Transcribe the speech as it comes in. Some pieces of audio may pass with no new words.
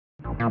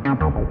I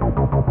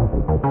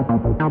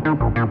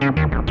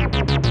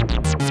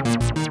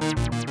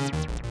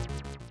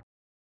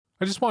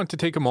just wanted to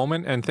take a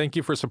moment and thank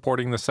you for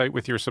supporting the site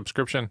with your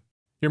subscription.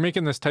 You're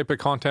making this type of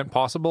content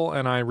possible,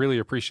 and I really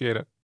appreciate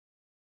it.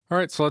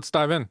 Alright, so let's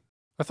dive in.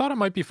 I thought it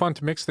might be fun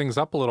to mix things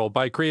up a little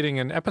by creating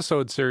an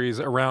episode series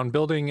around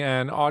building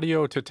an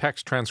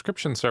audio-to-text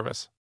transcription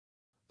service.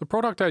 The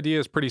product idea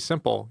is pretty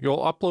simple. You'll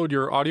upload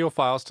your audio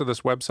files to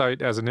this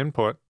website as an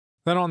input.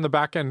 Then on the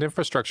back-end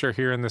infrastructure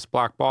here in this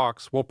black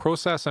box, we'll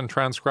process and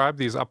transcribe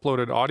these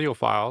uploaded audio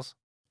files,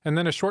 and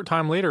then a short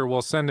time later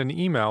we'll send an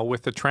email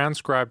with the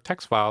transcribed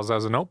text files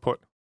as an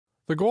output.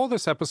 The goal of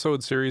this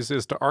episode series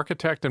is to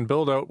architect and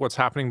build out what's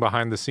happening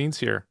behind the scenes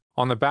here,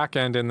 on the back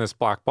end in this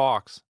black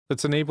box,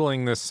 that's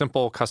enabling this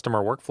simple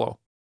customer workflow.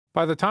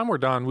 By the time we're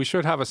done, we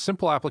should have a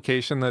simple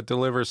application that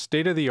delivers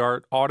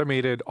state-of-the-art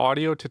automated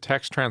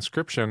audio-to-text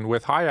transcription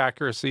with high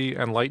accuracy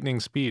and lightning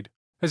speed.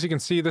 As you can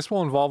see, this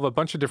will involve a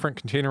bunch of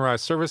different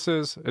containerized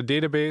services, a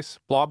database,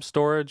 blob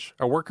storage,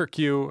 a worker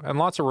queue, and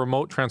lots of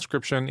remote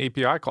transcription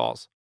API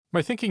calls.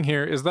 My thinking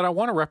here is that I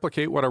want to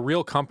replicate what a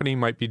real company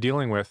might be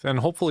dealing with, and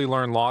hopefully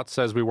learn lots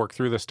as we work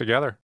through this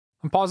together.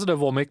 I'm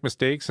positive we'll make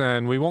mistakes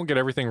and we won't get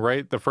everything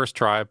right the first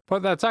try,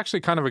 but that's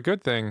actually kind of a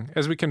good thing,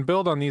 as we can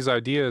build on these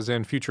ideas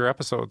in future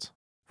episodes.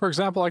 For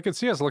example, I could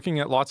see us looking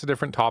at lots of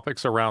different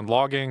topics around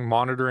logging,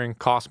 monitoring,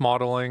 cost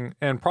modeling,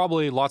 and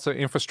probably lots of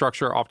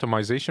infrastructure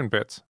optimization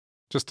bits,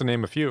 just to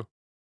name a few.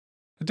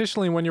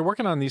 Additionally, when you're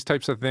working on these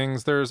types of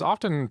things, there's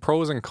often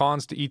pros and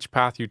cons to each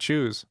path you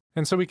choose,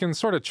 and so we can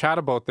sort of chat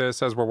about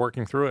this as we're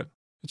working through it.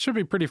 It should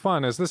be pretty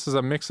fun, as this is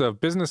a mix of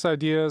business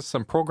ideas,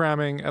 some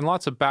programming, and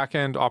lots of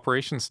back-end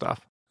operation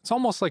stuff. It's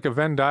almost like a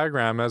Venn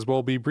diagram, as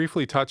we'll be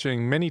briefly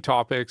touching many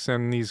topics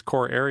in these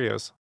core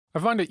areas. I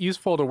find it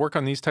useful to work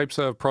on these types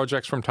of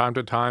projects from time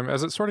to time,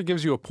 as it sort of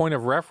gives you a point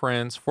of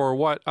reference for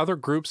what other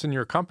groups in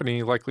your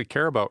company likely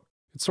care about.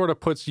 It sort of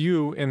puts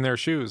you in their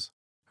shoes.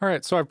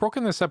 Alright, so I've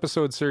broken this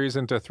episode series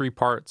into 3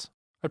 parts.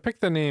 I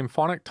picked the name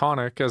Phonic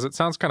Tonic as it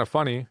sounds kind of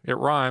funny, it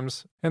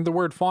rhymes, and the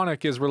word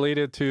phonic is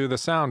related to the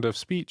sound of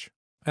speech.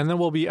 And then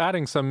we'll be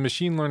adding some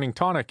machine learning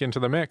tonic into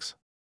the mix.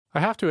 I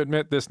have to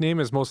admit this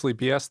name is mostly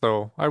BS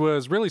though. I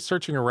was really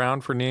searching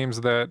around for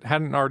names that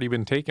hadn't already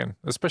been taken,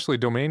 especially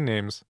domain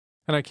names.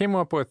 And I came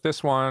up with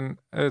this one.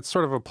 It's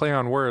sort of a play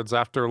on words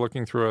after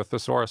looking through a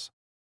thesaurus.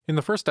 In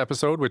the first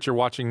episode, which you're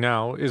watching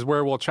now, is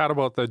where we'll chat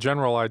about the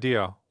general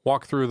idea,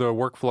 walk through the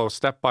workflow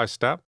step by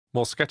step,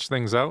 we'll sketch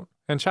things out,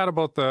 and chat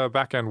about the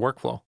back-end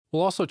workflow.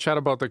 We'll also chat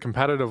about the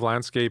competitive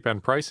landscape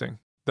and pricing.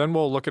 Then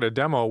we'll look at a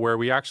demo where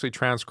we actually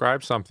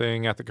transcribe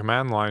something at the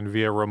command line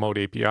via remote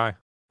API.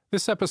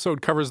 This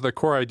episode covers the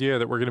core idea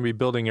that we're going to be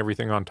building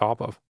everything on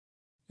top of.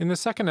 In the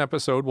second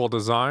episode, we'll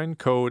design,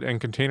 code, and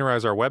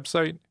containerize our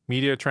website,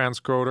 media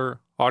transcoder,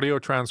 audio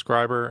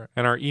transcriber,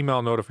 and our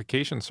email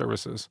notification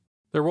services.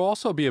 There will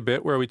also be a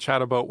bit where we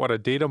chat about what a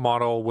data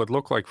model would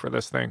look like for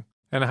this thing,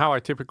 and how I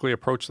typically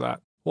approach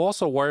that. We'll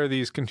also wire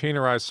these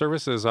containerized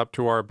services up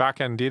to our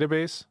backend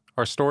database,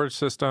 our storage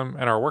system,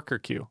 and our worker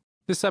queue.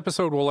 This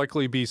episode will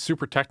likely be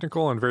super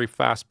technical and very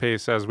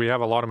fast-paced, as we have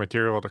a lot of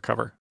material to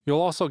cover.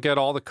 You'll also get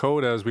all the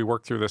code as we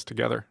work through this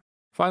together.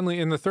 Finally,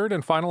 in the third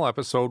and final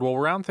episode, we'll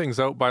round things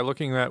out by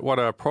looking at what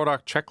a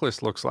product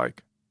checklist looks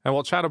like. And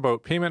we'll chat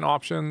about payment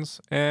options,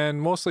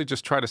 and mostly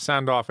just try to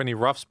sand off any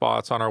rough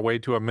spots on our way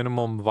to a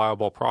minimum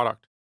viable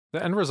product.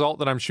 The end result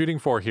that I'm shooting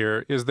for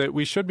here is that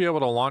we should be able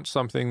to launch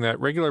something that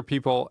regular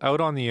people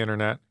out on the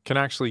internet can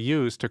actually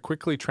use to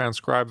quickly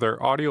transcribe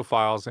their audio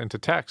files into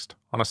text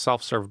on a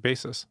self-serve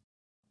basis.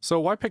 So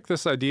why pick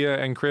this idea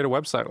and create a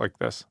website like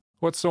this?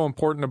 What's so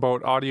important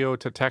about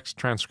audio-to-text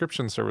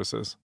transcription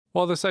services?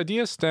 Well, this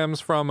idea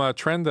stems from a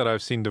trend that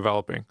I've seen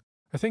developing.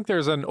 I think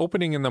there's an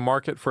opening in the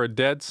market for a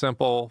dead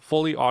simple,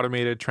 fully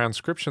automated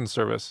transcription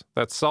service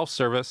that's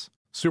self-service,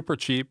 super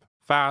cheap,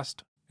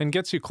 fast, and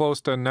gets you close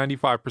to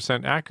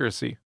 95%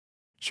 accuracy.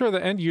 Sure,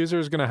 the end user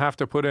is going to have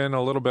to put in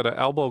a little bit of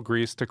elbow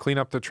grease to clean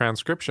up the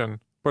transcription,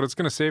 but it's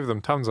going to save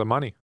them tons of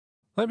money.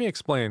 Let me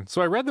explain.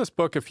 So I read this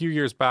book a few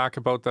years back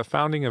about the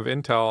founding of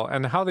Intel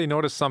and how they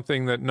noticed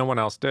something that no one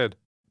else did.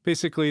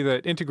 Basically,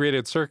 that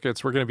integrated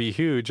circuits were going to be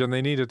huge and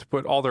they needed to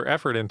put all their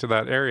effort into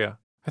that area.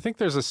 I think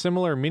there's a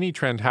similar mini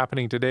trend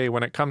happening today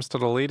when it comes to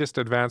the latest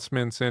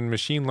advancements in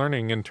machine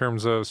learning in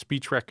terms of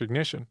speech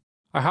recognition.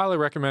 I highly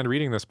recommend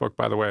reading this book,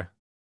 by the way.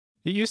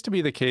 It used to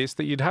be the case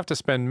that you'd have to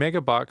spend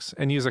megabucks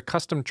and use a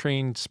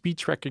custom-trained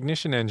speech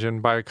recognition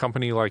engine by a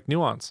company like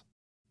Nuance.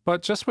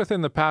 But just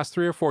within the past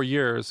 3 or 4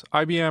 years,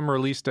 IBM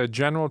released a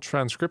general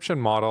transcription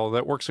model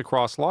that works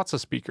across lots of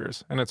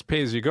speakers, and it's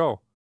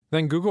pay-as-you-go.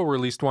 Then Google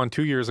released one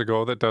 2 years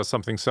ago that does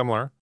something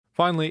similar.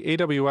 Finally,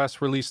 AWS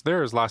released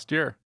theirs last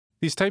year.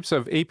 These types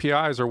of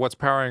APIs are what's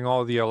powering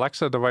all the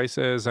Alexa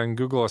devices and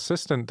Google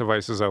Assistant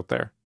devices out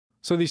there.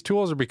 So these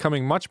tools are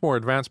becoming much more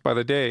advanced by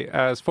the day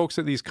as folks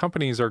at these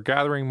companies are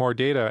gathering more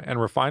data and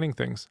refining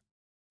things.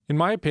 In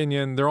my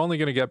opinion, they're only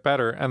going to get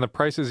better and the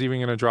price is even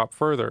going to drop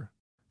further.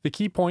 The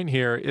key point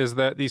here is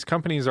that these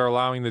companies are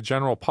allowing the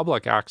general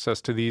public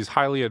access to these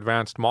highly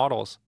advanced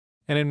models.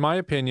 And in my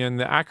opinion,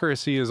 the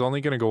accuracy is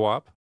only going to go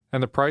up,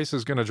 and the price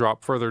is going to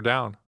drop further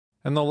down.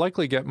 And they'll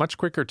likely get much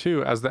quicker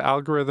too as the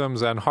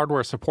algorithms and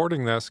hardware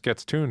supporting this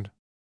gets tuned.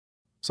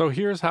 So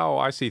here's how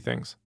I see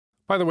things.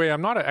 By the way,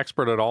 I'm not an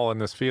expert at all in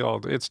this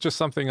field. It's just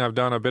something I've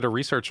done a bit of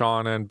research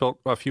on and built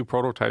a few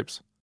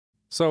prototypes.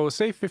 So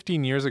say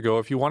 15 years ago,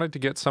 if you wanted to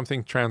get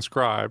something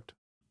transcribed,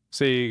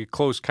 say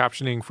closed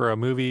captioning for a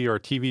movie or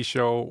TV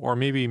show, or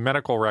maybe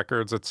medical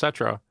records,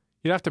 etc.,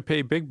 you'd have to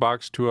pay big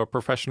bucks to a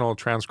professional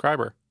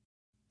transcriber.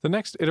 The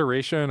next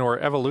iteration or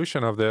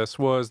evolution of this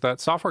was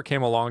that software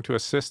came along to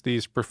assist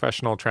these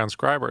professional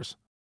transcribers.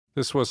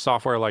 This was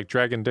software like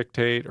Drag and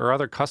Dictate or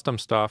other custom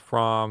stuff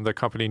from the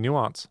company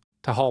Nuance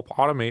to help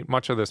automate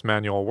much of this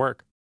manual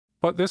work.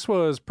 But this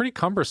was pretty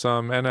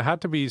cumbersome, and it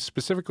had to be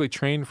specifically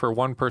trained for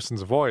one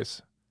person's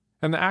voice,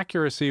 and the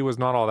accuracy was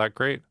not all that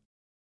great.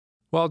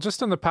 Well,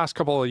 just in the past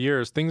couple of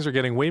years, things are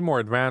getting way more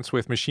advanced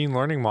with machine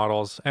learning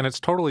models, and it's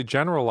totally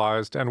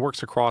generalized and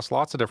works across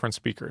lots of different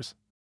speakers.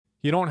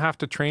 You don't have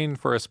to train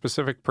for a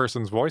specific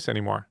person's voice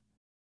anymore.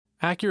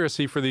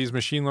 Accuracy for these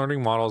machine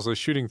learning models is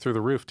shooting through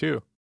the roof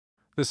too.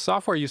 This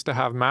software used to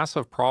have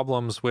massive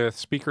problems with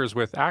speakers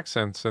with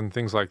accents and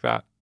things like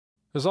that.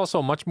 There's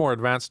also much more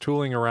advanced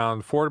tooling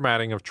around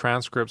formatting of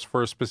transcripts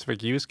for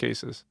specific use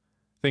cases.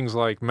 Things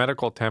like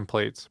medical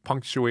templates,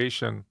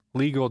 punctuation,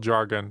 legal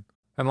jargon,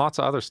 and lots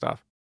of other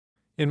stuff.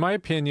 In my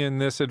opinion,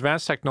 this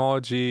advanced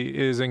technology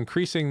is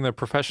increasing the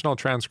professional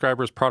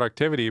transcriber's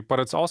productivity, but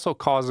it's also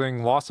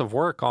causing loss of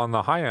work on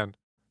the high end,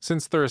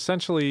 since they're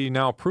essentially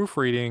now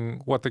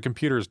proofreading what the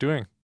computer is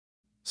doing.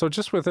 So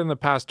just within the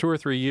past 2 or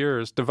 3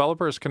 years,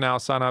 developers can now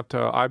sign up to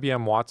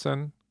IBM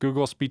Watson,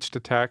 Google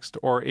Speech-to-Text,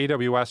 or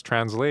AWS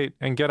Translate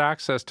and get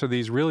access to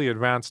these really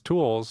advanced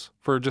tools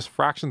for just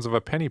fractions of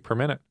a penny per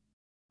minute.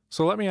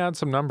 So let me add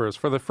some numbers.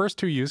 For the first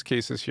 2 use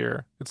cases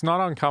here, it's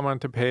not uncommon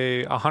to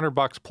pay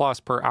 $100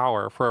 plus per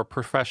hour for a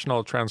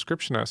professional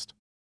transcriptionist,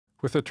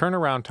 with a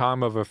turnaround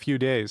time of a few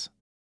days.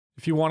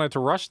 If you wanted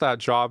to rush that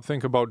job,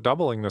 think about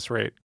doubling this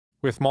rate.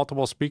 With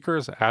multiple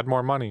speakers, add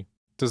more money.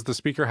 Does the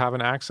speaker have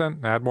an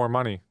accent? Add more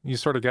money. You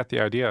sort of get the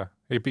idea.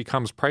 It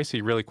becomes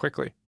pricey really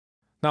quickly.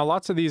 Now,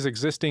 lots of these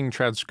existing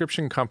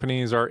transcription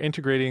companies are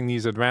integrating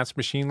these advanced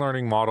machine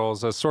learning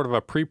models as sort of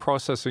a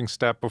pre-processing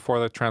step before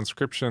the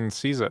transcription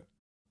sees it.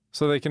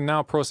 So they can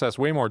now process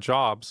way more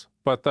jobs,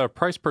 but the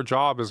price per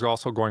job is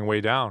also going way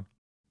down.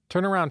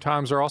 Turnaround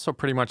times are also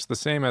pretty much the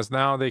same, as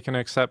now they can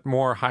accept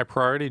more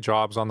high-priority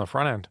jobs on the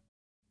front end.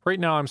 Right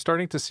now, I'm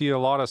starting to see a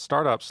lot of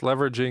startups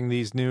leveraging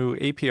these new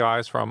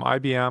APIs from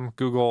IBM,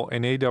 Google,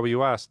 and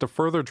AWS to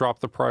further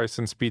drop the price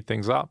and speed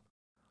things up.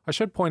 I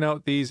should point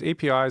out these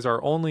APIs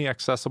are only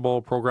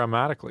accessible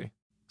programmatically.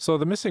 So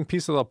the missing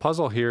piece of the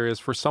puzzle here is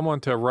for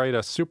someone to write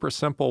a super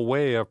simple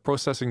way of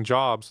processing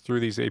jobs through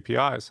these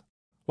APIs.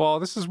 Well,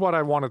 this is what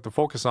I wanted to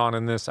focus on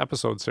in this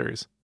episode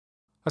series.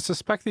 I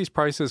suspect these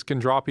prices can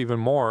drop even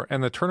more,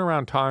 and the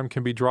turnaround time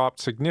can be dropped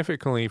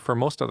significantly for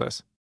most of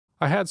this.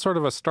 I had sort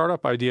of a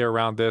startup idea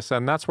around this,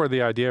 and that's where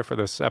the idea for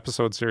this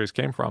episode series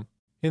came from.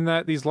 In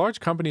that these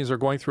large companies are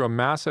going through a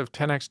massive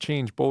 10x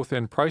change both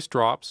in price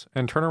drops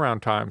and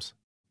turnaround times,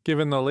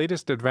 given the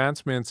latest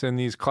advancements in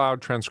these cloud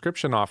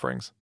transcription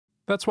offerings.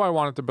 That's why I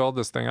wanted to build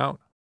this thing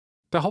out.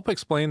 To help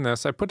explain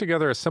this, I put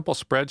together a simple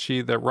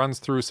spreadsheet that runs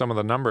through some of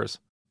the numbers.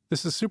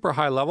 This is super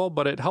high level,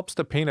 but it helps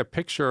to paint a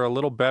picture a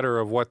little better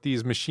of what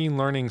these machine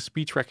learning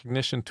speech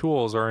recognition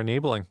tools are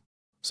enabling.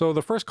 So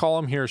the first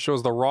column here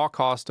shows the raw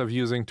cost of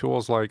using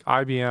tools like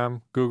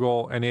IBM,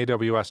 Google, and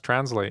AWS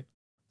Translate.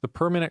 The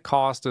per minute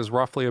cost is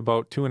roughly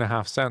about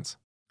 2.5 cents,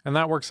 and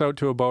that works out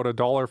to about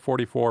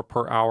 $1.44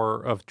 per hour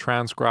of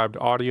transcribed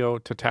audio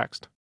to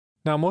text.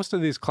 Now, most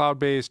of these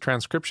cloud-based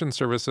transcription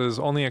services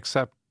only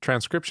accept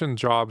transcription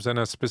jobs in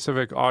a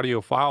specific audio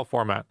file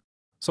format.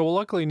 So we'll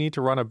likely need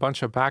to run a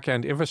bunch of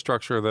back-end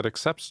infrastructure that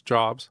accepts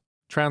jobs,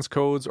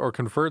 transcodes or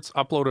converts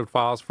uploaded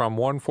files from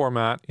one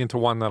format into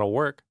one that'll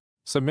work,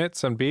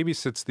 submits and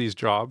babysits these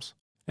jobs,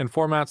 and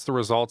formats the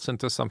results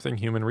into something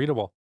human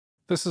readable.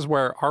 This is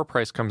where our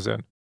price comes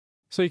in.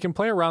 So you can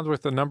play around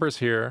with the numbers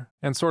here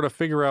and sort of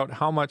figure out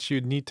how much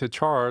you'd need to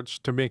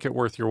charge to make it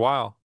worth your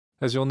while,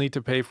 as you'll need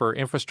to pay for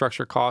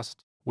infrastructure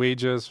costs,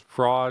 wages,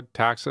 fraud,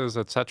 taxes,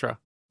 etc.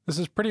 This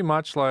is pretty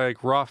much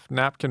like rough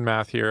napkin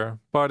math here,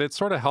 but it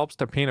sort of helps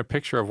to paint a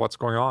picture of what's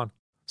going on.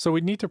 So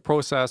we'd need to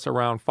process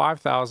around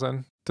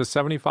 5,000 to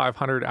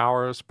 7,500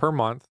 hours per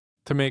month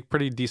to make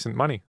pretty decent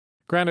money.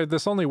 Granted,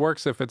 this only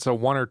works if it's a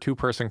 1 or 2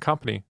 person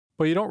company,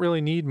 but you don't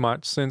really need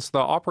much since the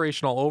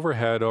operational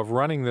overhead of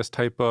running this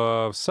type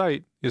of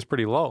site is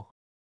pretty low.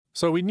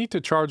 So we need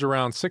to charge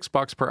around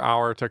 $6 per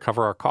hour to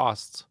cover our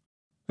costs.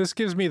 This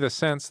gives me the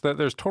sense that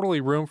there's totally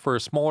room for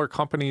smaller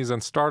companies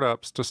and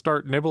startups to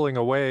start nibbling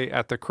away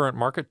at the current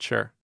market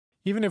share.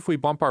 Even if we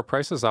bump our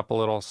prices up a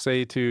little,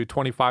 say to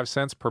 25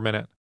 cents per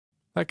minute,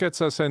 that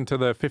gets us into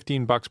the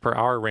 $15 per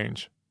hour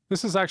range.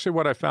 This is actually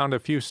what I found a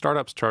few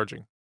startups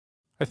charging.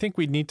 I think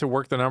we'd need to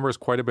work the numbers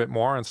quite a bit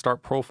more and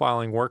start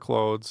profiling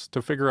workloads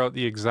to figure out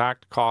the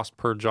exact cost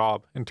per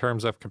job in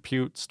terms of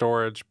compute,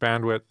 storage,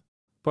 bandwidth,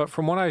 But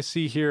from what I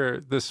see here,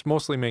 this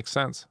mostly makes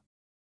sense.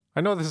 I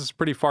know this is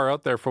pretty far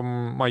out there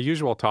from my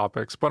usual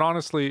topics, but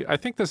honestly, I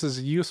think this is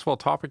a useful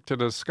topic to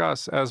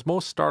discuss as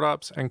most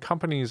startups and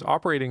companies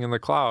operating in the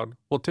cloud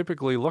will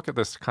typically look at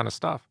this kind of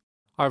stuff.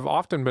 I've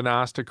often been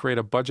asked to create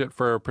a budget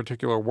for a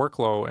particular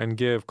workload and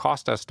give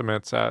cost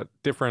estimates at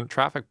different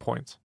traffic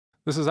points.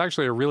 This is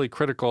actually a really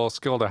critical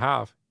skill to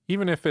have,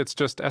 even if it's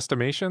just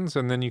estimations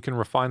and then you can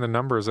refine the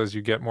numbers as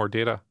you get more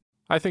data.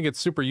 I think it's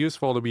super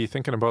useful to be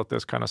thinking about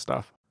this kind of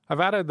stuff. I've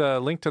added the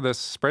link to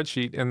this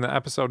spreadsheet in the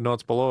episode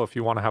notes below if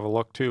you want to have a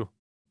look too.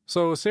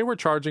 So say we're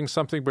charging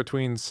something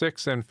between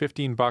 $6 and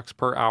 $15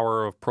 per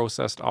hour of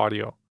processed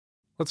audio.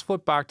 Let's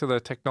flip back to the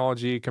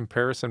technology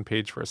comparison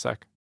page for a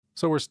sec.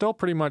 So we're still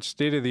pretty much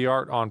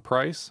state-of-the-art on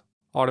price,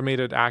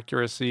 automated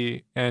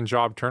accuracy, and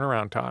job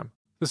turnaround time.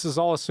 This is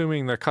all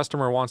assuming the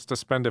customer wants to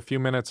spend a few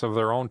minutes of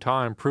their own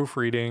time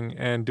proofreading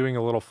and doing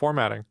a little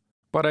formatting.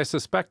 But I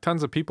suspect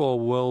tons of people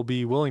will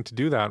be willing to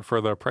do that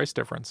for the price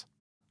difference.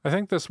 I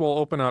think this will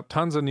open up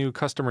tons of new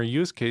customer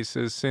use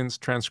cases since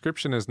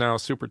transcription is now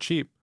super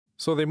cheap.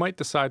 So they might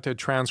decide to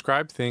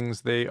transcribe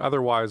things they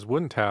otherwise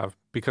wouldn't have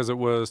because it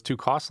was too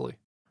costly.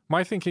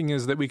 My thinking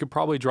is that we could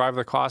probably drive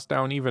the cost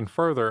down even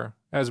further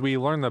as we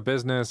learn the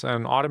business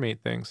and automate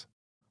things.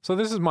 So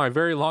this is my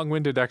very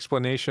long-winded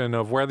explanation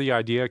of where the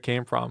idea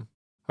came from.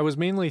 I was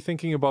mainly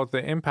thinking about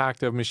the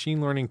impact of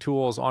machine learning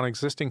tools on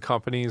existing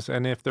companies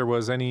and if there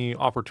was any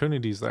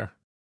opportunities there.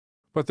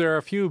 But there are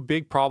a few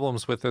big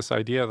problems with this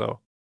idea though.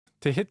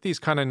 To hit these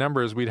kind of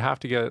numbers, we'd have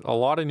to get a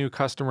lot of new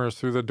customers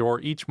through the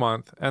door each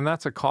month, and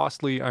that's a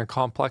costly and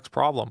complex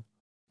problem.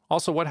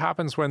 Also, what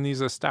happens when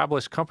these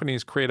established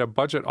companies create a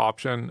budget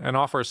option and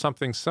offer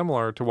something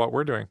similar to what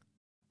we're doing?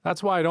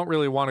 That's why I don't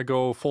really want to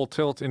go full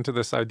tilt into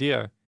this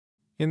idea,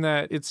 in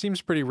that it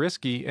seems pretty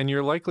risky and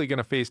you're likely going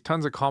to face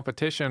tons of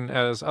competition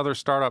as other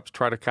startups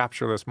try to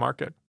capture this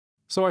market.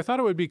 So I thought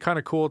it would be kind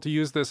of cool to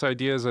use this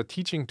idea as a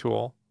teaching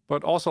tool,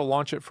 but also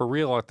launch it for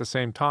real at the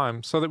same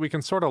time so that we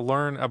can sort of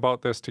learn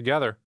about this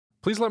together.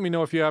 Please let me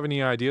know if you have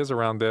any ideas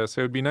around this.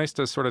 It would be nice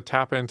to sort of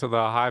tap into the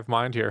hive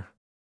mind here.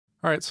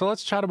 All right, so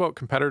let's chat about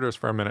competitors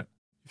for a minute.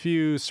 If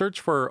you search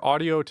for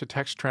audio to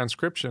text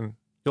transcription,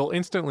 you'll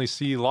instantly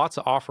see lots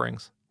of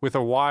offerings with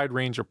a wide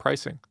range of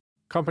pricing.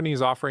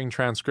 Companies offering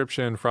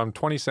transcription from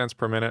 20 cents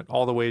per minute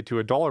all the way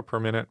to $1 per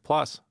minute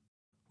plus.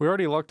 We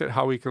already looked at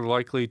how we could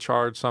likely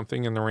charge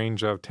something in the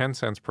range of 10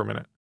 cents per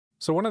minute.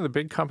 So one of the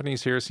big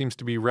companies here seems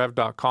to be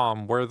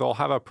Rev.com, where they'll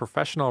have a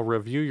professional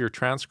review your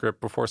transcript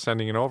before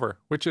sending it over,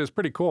 which is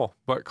pretty cool,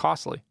 but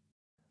costly.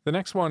 The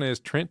next one is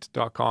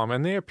Trint.com,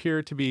 and they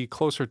appear to be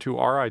closer to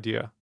our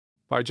idea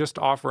by just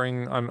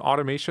offering an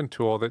automation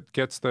tool that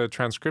gets the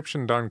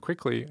transcription done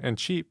quickly and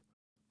cheap,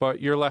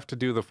 but you're left to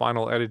do the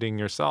final editing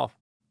yourself.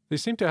 They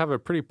seem to have a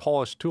pretty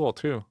polished tool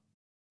too.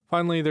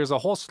 Finally, there's a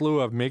whole slew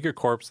of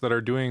megacorps that are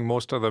doing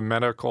most of the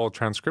medical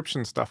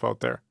transcription stuff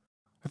out there.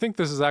 I think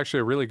this is actually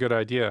a really good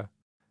idea,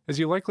 as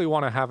you likely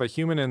want to have a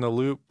human in the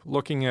loop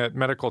looking at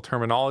medical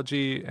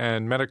terminology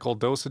and medical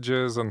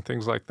dosages and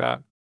things like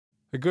that.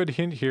 A good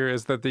hint here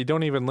is that they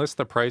don't even list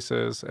the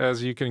prices,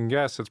 as you can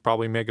guess it's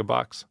probably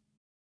megabucks.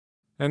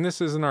 And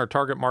this isn't our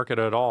target market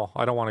at all.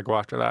 I don't want to go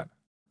after that.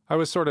 I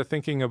was sort of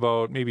thinking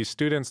about maybe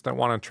students that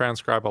want to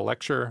transcribe a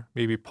lecture,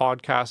 maybe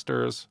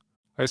podcasters.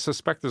 I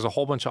suspect there's a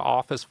whole bunch of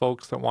office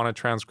folks that want to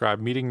transcribe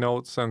meeting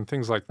notes and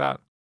things like that.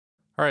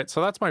 All right,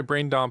 so that's my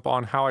brain dump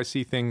on how I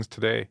see things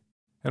today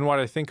and what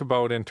I think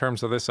about in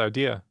terms of this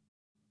idea.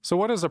 So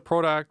what does a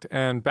product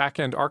and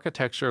back-end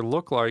architecture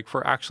look like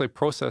for actually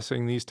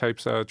processing these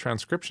types of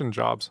transcription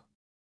jobs?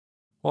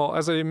 Well,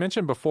 as I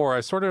mentioned before,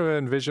 I sort of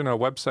envision a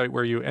website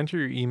where you enter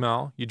your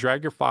email, you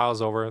drag your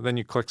files over, then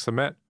you click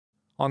submit.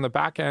 On the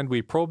back end,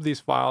 we probe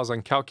these files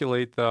and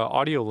calculate the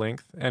audio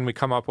length, and we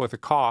come up with a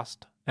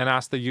cost and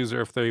ask the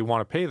user if they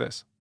want to pay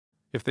this.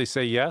 If they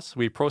say yes,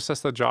 we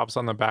process the jobs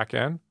on the back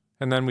end,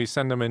 and then we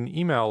send them an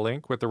email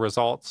link with the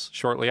results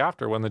shortly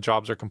after when the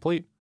jobs are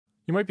complete.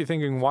 You might be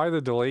thinking, why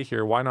the delay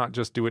here? Why not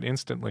just do it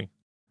instantly?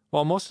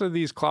 Well, most of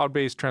these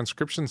cloud-based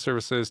transcription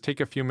services take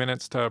a few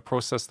minutes to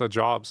process the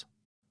jobs,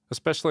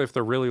 especially if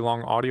they're really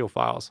long audio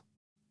files.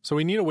 So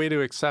we need a way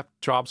to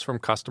accept jobs from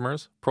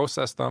customers,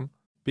 process them,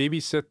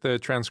 babysit the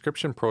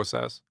transcription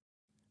process,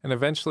 and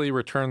eventually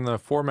return the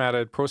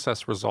formatted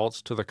process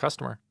results to the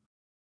customer.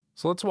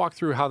 So let's walk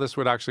through how this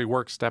would actually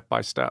work step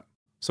by step.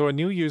 So a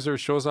new user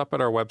shows up at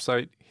our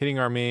website, hitting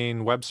our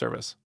main web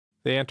service.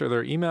 They enter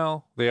their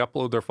email, they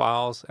upload their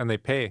files, and they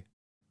pay.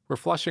 We're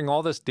flushing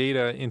all this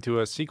data into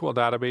a SQL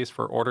database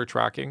for order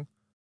tracking,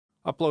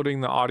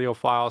 uploading the audio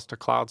files to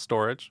cloud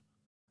storage,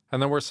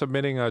 and then we're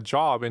submitting a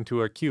job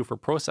into a queue for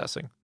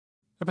processing.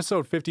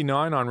 Episode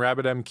 59 on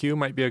RabbitMQ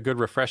might be a good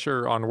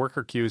refresher on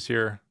worker queues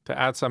here to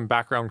add some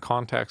background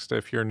context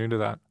if you're new to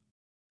that.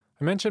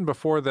 I mentioned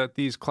before that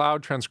these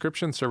cloud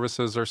transcription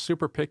services are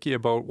super picky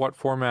about what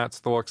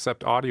formats they'll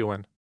accept audio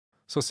in.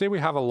 So say we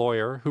have a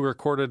lawyer who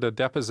recorded a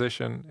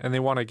deposition and they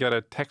want to get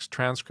a text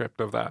transcript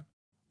of that.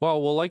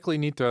 Well, we'll likely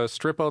need to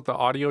strip out the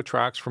audio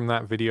tracks from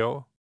that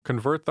video,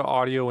 convert the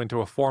audio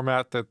into a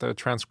format that the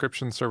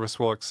transcription service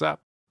will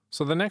accept,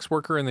 So the next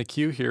worker in the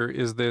queue here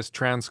is this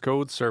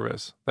transcode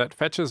service that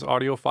fetches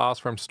audio files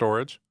from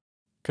storage,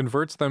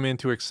 converts them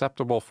into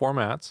acceptable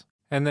formats,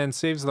 and then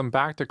saves them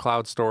back to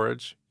cloud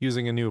storage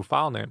using a new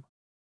file name.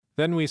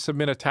 Then we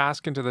submit a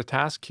task into the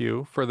task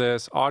queue for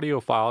this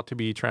audio file to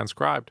be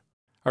transcribed.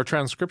 Our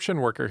transcription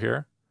worker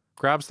here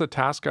grabs the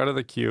task out of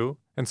the queue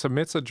and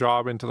submits a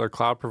job into the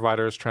cloud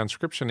provider's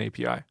transcription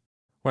API.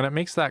 When it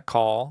makes that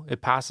call,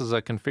 it passes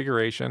a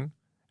configuration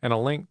and a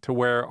link to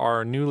where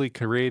our newly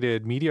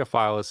created media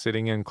file is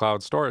sitting in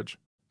cloud storage.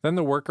 Then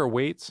the worker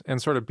waits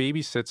and sort of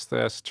babysits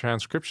this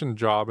transcription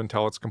job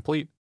until it's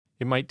complete.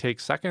 It might take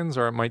seconds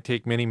or it might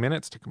take many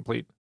minutes to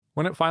complete.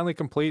 When it finally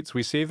completes,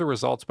 we save the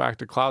results back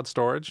to cloud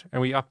storage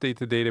and we update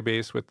the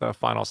database with the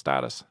final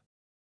status.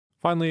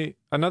 Finally,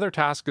 another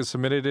task is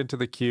submitted into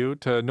the queue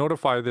to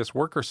notify this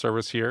worker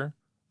service here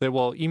that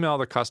will email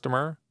the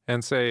customer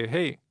and say,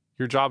 hey,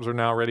 your jobs are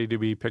now ready to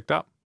be picked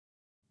up.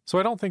 So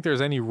I don't think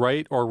there's any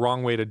right or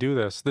wrong way to do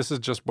this. This is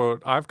just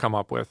what I've come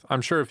up with.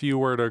 I'm sure if you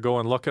were to go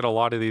and look at a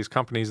lot of these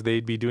companies,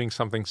 they'd be doing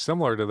something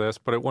similar to this,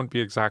 but it wouldn't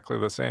be exactly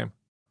the same.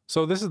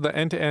 So this is the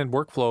end-to-end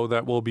workflow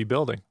that we'll be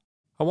building.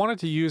 I wanted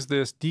to use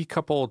this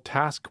decoupled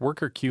task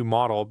worker queue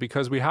model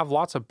because we have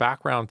lots of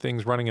background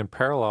things running in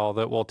parallel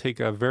that will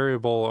take a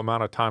variable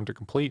amount of time to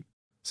complete.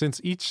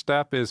 Since each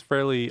step is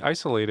fairly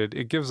isolated,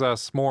 it gives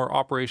us more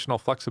operational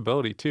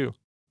flexibility too.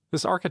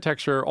 This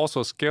architecture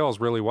also scales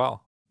really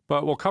well.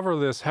 But we'll cover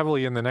this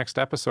heavily in the next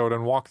episode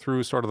and walk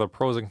through sort of the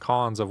pros and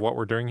cons of what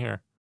we're doing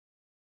here.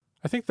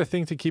 I think the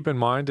thing to keep in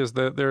mind is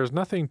that there's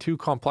nothing too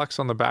complex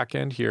on the back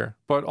end here,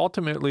 but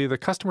ultimately the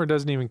customer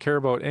doesn't even care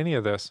about any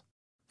of this.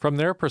 From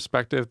their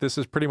perspective, this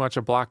is pretty much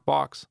a black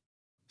box.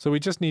 So we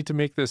just need to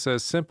make this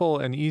as simple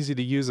and easy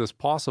to use as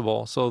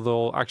possible so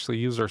they'll actually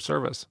use our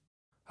service.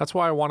 That's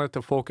why I wanted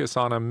to focus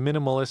on a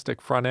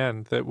minimalistic front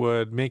end that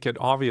would make it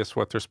obvious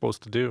what they're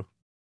supposed to do.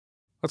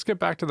 Let's get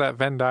back to that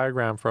Venn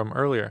diagram from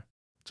earlier.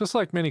 Just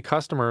like many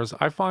customers,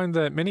 I find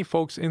that many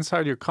folks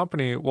inside your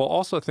company will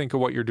also think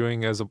of what you're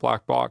doing as a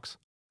black box.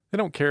 They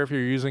don't care if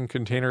you're using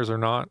containers or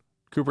not,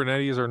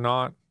 Kubernetes or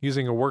not,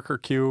 using a worker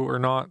queue or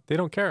not. They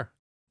don't care.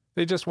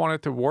 They just want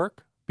it to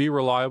work, be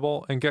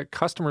reliable, and get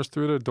customers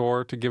through the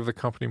door to give the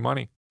company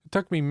money. It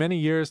took me many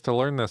years to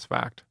learn this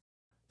fact.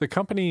 The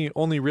company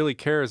only really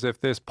cares if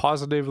this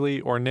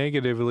positively or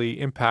negatively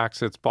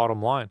impacts its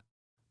bottom line.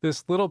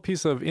 This little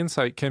piece of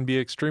insight can be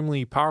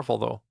extremely powerful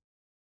though.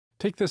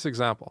 Take this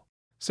example.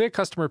 Say a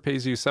customer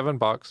pays you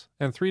 $7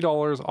 and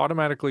 $3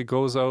 automatically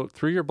goes out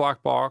through your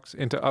black box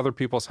into other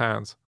people's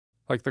hands,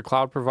 like the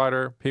cloud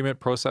provider, payment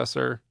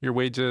processor, your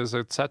wages,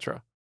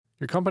 etc.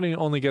 Your company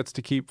only gets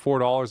to keep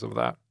 $4 of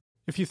that.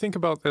 If you think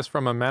about this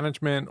from a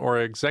management or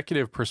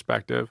executive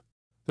perspective,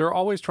 they're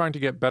always trying to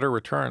get better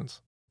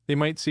returns. They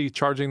might see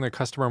charging the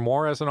customer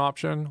more as an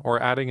option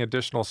or adding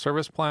additional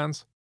service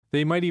plans.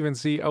 They might even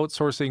see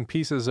outsourcing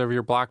pieces of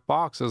your black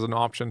box as an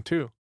option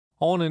too,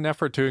 all in an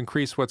effort to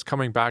increase what's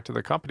coming back to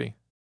the company.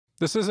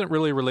 This isn't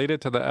really related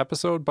to the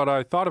episode, but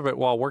I thought of it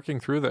while working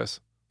through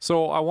this.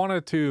 So I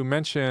wanted to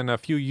mention a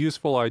few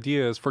useful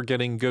ideas for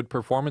getting good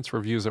performance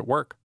reviews at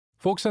work.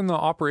 Folks in the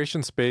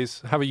operations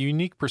space have a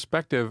unique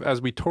perspective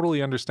as we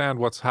totally understand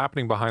what's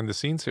happening behind the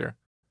scenes here.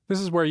 This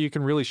is where you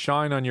can really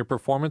shine on your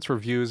performance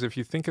reviews if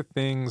you think of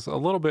things a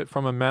little bit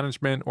from a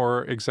management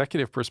or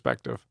executive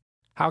perspective.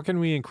 How can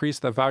we increase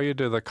the value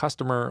to the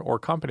customer or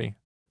company?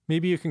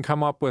 Maybe you can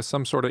come up with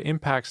some sort of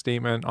impact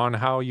statement on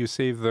how you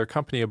save the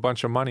company a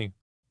bunch of money.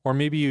 Or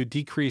maybe you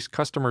decrease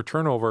customer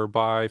turnover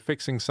by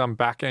fixing some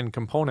back-end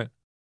component.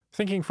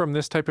 Thinking from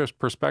this type of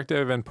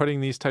perspective and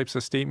putting these types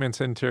of statements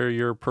into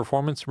your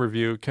performance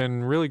review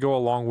can really go a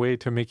long way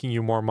to making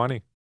you more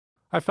money.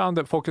 I found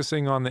that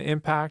focusing on the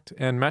impact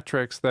and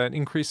metrics that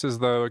increases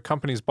the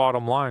company's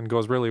bottom line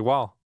goes really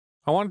well.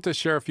 I wanted to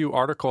share a few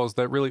articles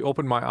that really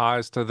opened my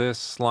eyes to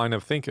this line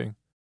of thinking.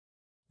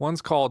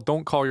 One's called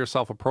Don't Call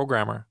Yourself a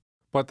Programmer,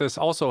 but this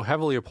also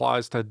heavily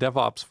applies to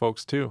DevOps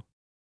folks too.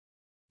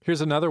 Here's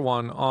another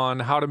one on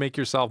how to make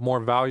yourself more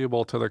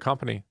valuable to the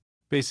company,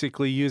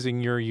 basically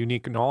using your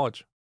unique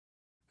knowledge.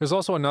 There's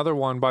also another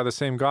one by the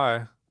same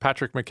guy,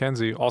 Patrick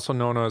McKenzie, also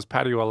known as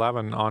Patio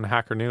 11 on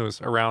Hacker News,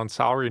 around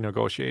salary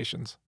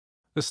negotiations.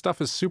 This stuff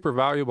is super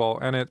valuable,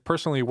 and it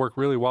personally worked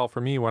really well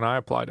for me when I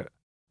applied it.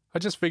 I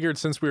just figured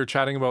since we were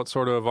chatting about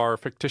sort of our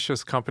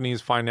fictitious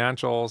company's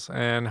financials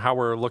and how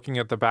we're looking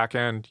at the back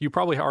end, you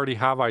probably already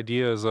have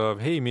ideas of,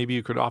 hey, maybe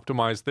you could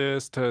optimize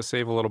this to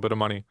save a little bit of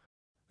money.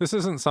 This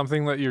isn't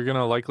something that you're going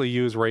to likely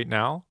use right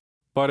now,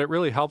 but it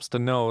really helps to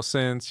know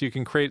since you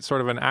can create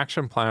sort of an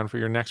action plan for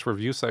your next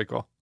review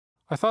cycle.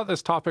 I thought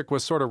this topic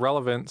was sort of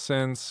relevant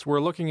since we're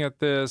looking at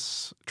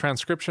this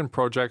transcription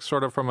project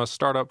sort of from a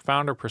startup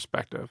founder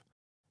perspective.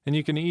 And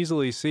you can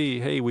easily see,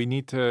 hey, we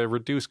need to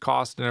reduce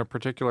cost in a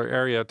particular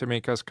area to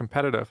make us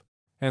competitive.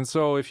 And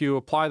so if you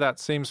apply that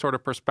same sort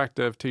of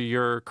perspective to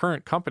your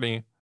current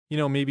company,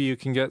 maybe you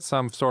can get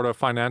some sort of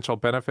financial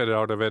benefit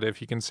out of it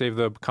if you can save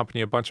the company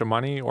a bunch of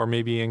money or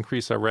maybe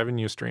increase a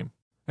revenue stream.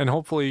 And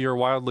hopefully you're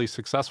wildly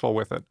successful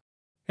with it.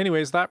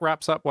 Anyways, that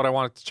wraps up what I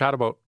wanted to chat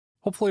about.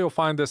 Hopefully you'll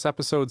find this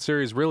episode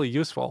series really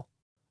useful.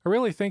 I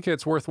really think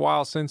it's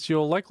worthwhile since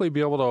you'll likely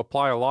be able to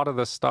apply a lot of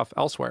this stuff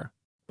elsewhere.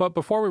 But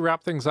before we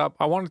wrap things up,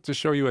 I wanted to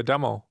show you a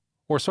demo,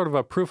 or sort of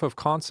a proof of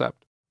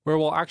concept, where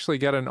we'll actually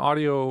get an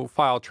audio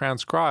file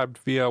transcribed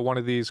via one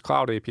of these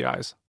cloud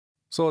APIs.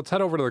 So let's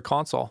head over to the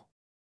console.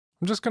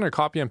 I'm just going to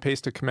copy and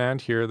paste a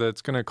command here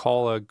that's going to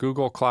call a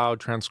Google Cloud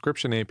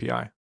Transcription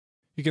API.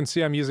 You can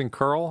see I'm using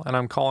curl and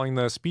I'm calling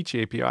the speech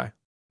API.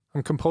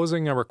 I'm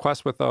composing a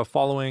request with the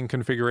following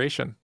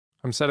configuration.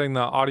 I'm setting the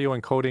audio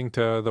encoding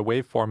to the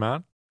WAV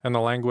format and the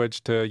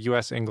language to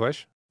US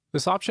English.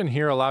 This option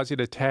here allows you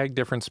to tag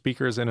different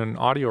speakers in an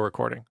audio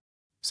recording.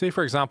 Say,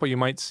 for example, you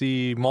might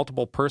see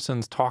multiple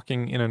persons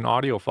talking in an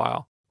audio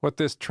file. What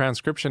this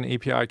transcription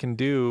API can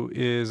do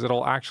is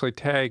it'll actually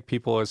tag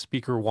people as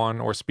speaker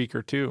 1 or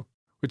speaker 2,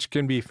 which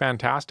can be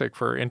fantastic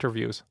for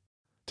interviews.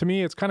 To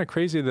me, it's kind of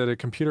crazy that a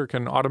computer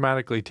can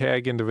automatically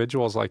tag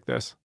individuals like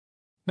this.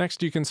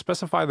 Next, you can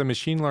specify the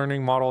machine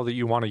learning model that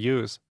you want to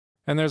use.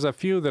 And there's a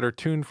few that are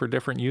tuned for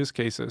different use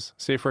cases,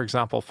 say for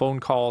example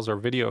phone calls or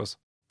videos,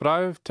 but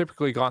I've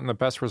typically gotten the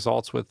best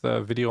results with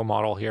the video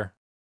model here.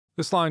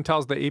 This line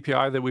tells the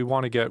API that we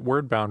want to get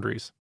word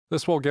boundaries.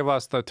 This will give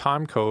us the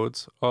time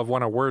codes of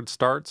when a word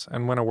starts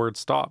and when a word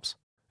stops.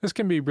 This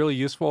can be really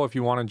useful if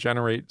you want to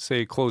generate,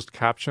 say, closed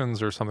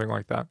captions or something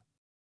like that.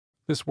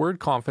 This word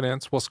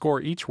confidence will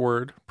score each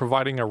word,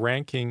 providing a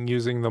ranking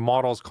using the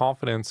model's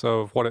confidence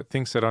of what it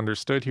thinks it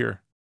understood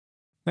here.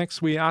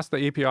 Next, we ask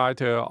the API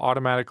to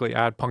automatically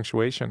add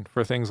punctuation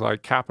for things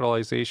like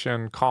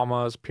capitalization,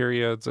 commas,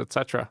 periods,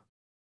 etc.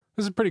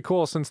 This is pretty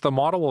cool since the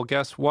model will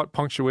guess what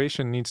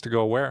punctuation needs to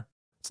go where.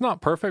 It's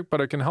not perfect,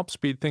 but it can help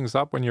speed things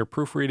up when you're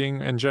proofreading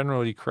and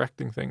generally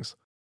correcting things.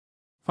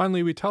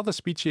 Finally, we tell the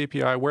speech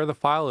API where the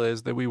file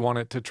is that we want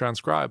it to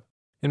transcribe.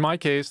 In my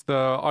case, the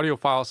audio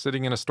file is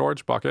sitting in a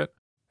storage bucket,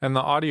 and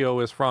the audio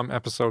is from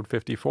episode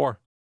 54.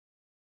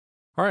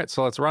 Alright,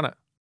 so let's run it.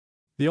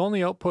 The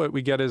only output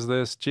we get is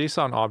this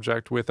JSON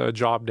object with a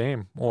job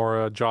name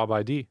or a job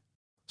ID.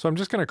 So I'm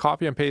just going to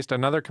copy and paste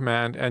another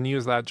command and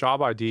use that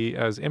job ID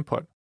as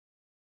input.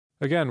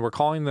 Again, we're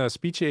calling the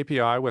speech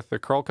API with the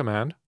curl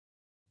command,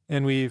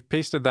 and we've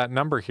pasted that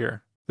number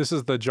here. This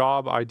is the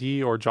job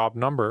ID or job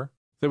number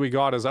that we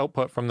got as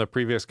output from the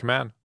previous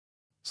command.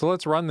 So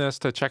let's run this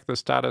to check the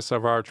status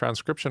of our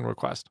transcription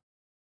request.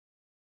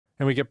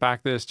 And we get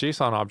back this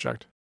JSON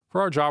object.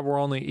 For our job, we're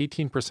only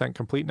 18%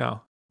 complete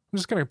now. I'm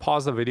just going to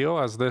pause the video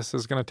as this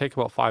is going to take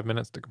about 5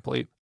 minutes to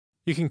complete.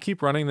 You can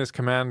keep running this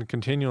command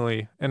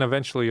continually and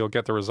eventually you'll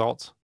get the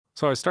results.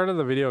 So I started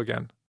the video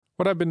again.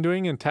 What I've been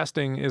doing in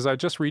testing is I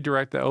just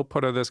redirect the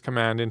output of this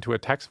command into a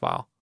text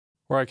file,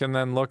 where I can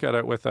then look at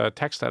it with a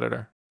text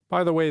editor.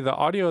 By the way, the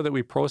audio that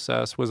we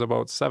processed was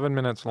about 7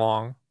 minutes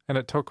long and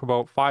it took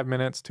about 5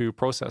 minutes to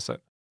process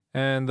it.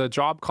 And the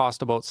job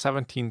cost about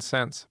 17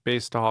 cents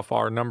based off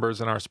our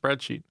numbers in our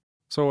spreadsheet.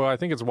 So I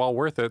think it's well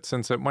worth it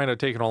since it might have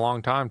taken a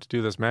long time to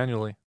do this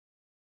manually.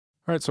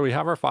 All right, so we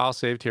have our file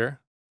saved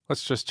here.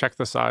 Let's just check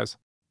the size.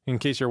 In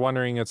case you're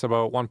wondering, it's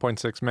about 1.6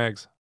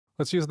 megs.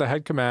 Let's use the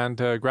head command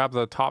to grab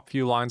the top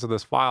few lines of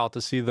this file to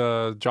see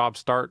the job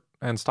start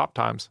and stop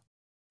times.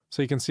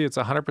 So you can see it's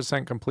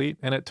 100% complete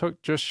and it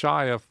took just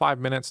shy of 5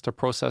 minutes to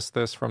process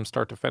this from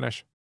start to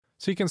finish.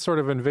 So you can sort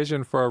of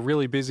envision for a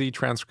really busy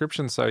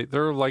transcription site,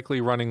 they're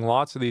likely running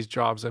lots of these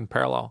jobs in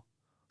parallel.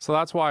 So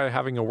that's why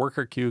having a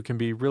worker queue can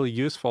be really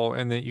useful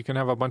in that you can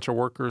have a bunch of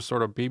workers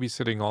sort of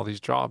babysitting all these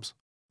jobs.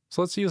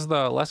 So let's use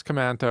the less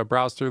command to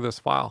browse through this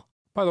file.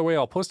 By the way,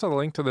 I'll post a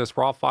link to this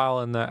raw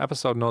file in the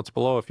episode notes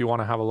below if you want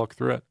to have a look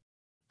through it.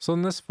 So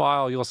in this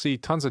file, you'll see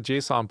tons of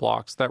JSON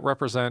blocks that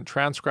represent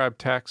transcribed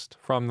text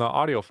from the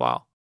audio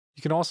file.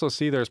 You can also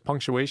see there's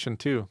punctuation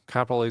too,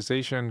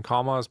 capitalization,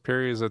 commas,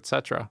 periods,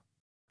 etc.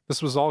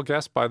 This was all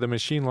guessed by the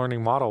machine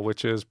learning model,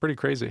 which is pretty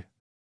crazy.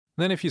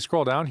 Then if you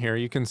scroll down here,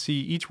 you can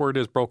see each word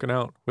is broken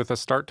out with a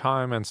start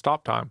time and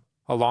stop time,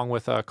 along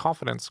with a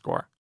confidence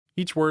score.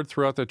 Each word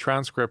throughout the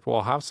transcript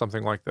will have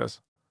something like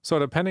this. So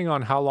depending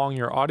on how long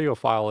your audio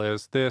file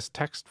is, this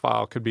text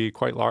file could be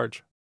quite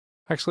large.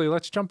 Actually,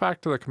 let's jump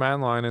back to the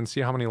command line and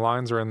see how many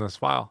lines are in this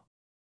file.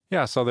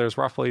 Yeah, so there's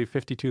roughly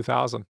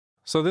 52,000.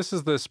 So this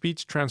is the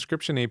speech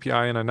transcription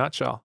API in a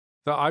nutshell.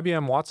 The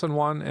IBM Watson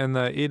one and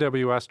the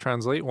AWS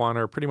Translate one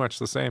are pretty much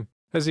the same.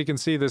 As you can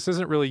see, this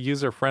isn't really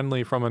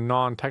user-friendly from a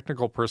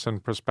non-technical person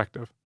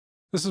perspective.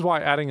 This is why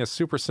adding a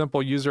super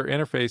simple user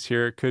interface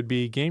here could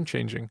be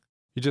game-changing.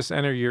 You just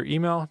enter your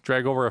email,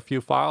 drag over a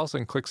few files,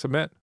 and click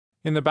submit.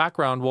 In the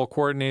background, we'll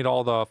coordinate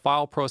all the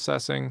file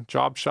processing,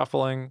 job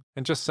shuffling,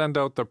 and just send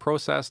out the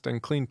processed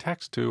and clean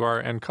text to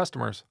our end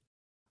customers.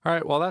 All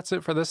right, well, that's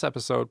it for this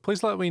episode.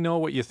 Please let me know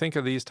what you think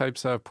of these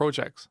types of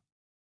projects.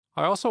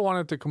 I also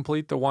wanted to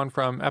complete the one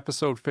from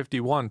episode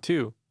 51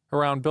 too,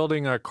 around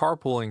building a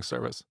carpooling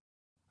service.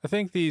 I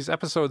think these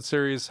episode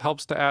series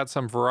helps to add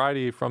some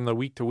variety from the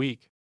week to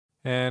week,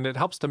 and it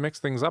helps to mix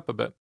things up a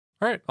bit.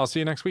 All right, I'll see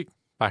you next week.